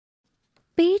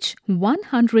Page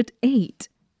 108.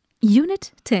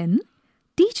 Unit 10.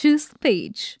 Teacher's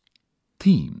page.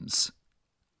 Themes: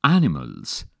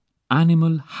 animals,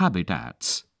 animal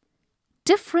habitats.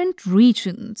 Different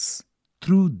regions.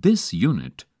 Through this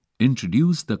unit,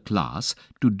 introduce the class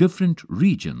to different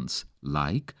regions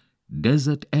like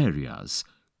desert areas,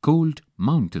 cold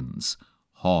mountains,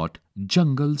 hot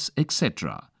jungles,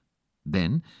 etc.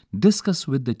 Then discuss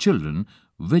with the children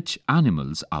which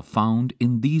animals are found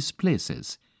in these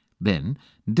places. Then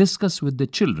discuss with the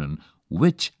children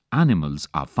which animals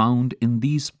are found in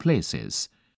these places.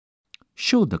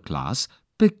 Show the class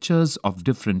pictures of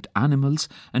different animals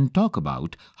and talk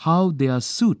about how they are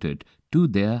suited to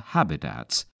their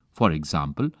habitats. For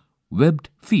example, webbed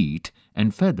feet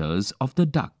and feathers of the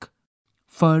duck,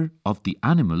 fur of the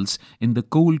animals in the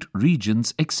cold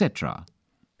regions, etc.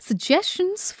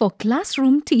 Suggestions for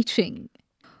classroom teaching.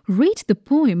 Read the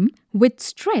poem with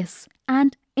stress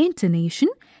and intonation,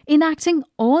 enacting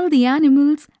all the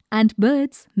animals and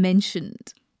birds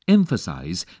mentioned.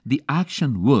 Emphasize the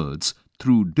action words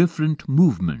through different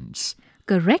movements.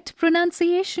 Correct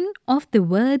pronunciation of the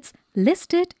words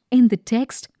listed in the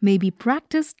text may be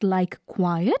practiced like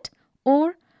quiet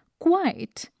or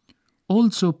quiet.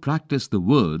 Also practice the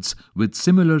words with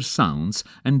similar sounds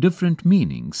and different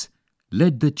meanings.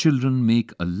 Let the children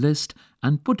make a list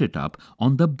and put it up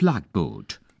on the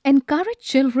blackboard. Encourage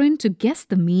children to guess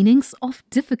the meanings of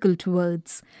difficult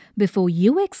words before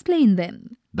you explain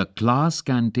them. The class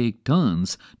can take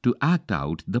turns to act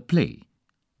out the play,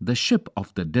 The Ship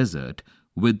of the Desert,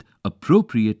 with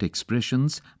appropriate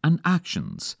expressions and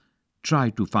actions. Try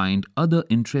to find other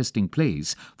interesting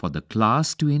plays for the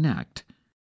class to enact.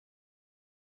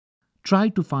 Try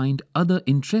to find other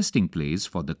interesting plays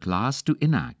for the class to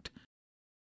enact.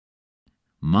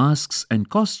 Masks and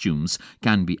costumes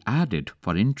can be added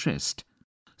for interest.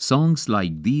 Songs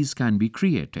like these can be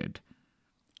created.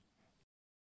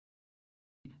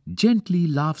 Gently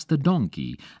laughs the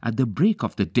donkey at the break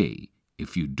of the day.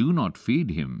 If you do not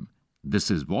feed him, this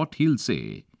is what he'll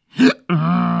say.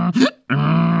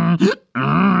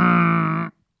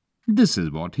 This is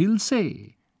what he'll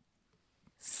say.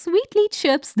 Sweetly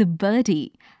chirps the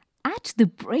birdie at the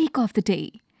break of the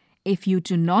day. If you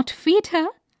do not feed her,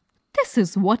 this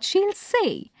is what she'll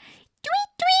say.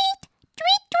 Tweet, tweet,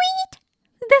 tweet, tweet.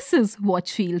 This is what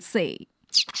she'll say.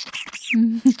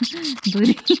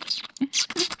 Buddy.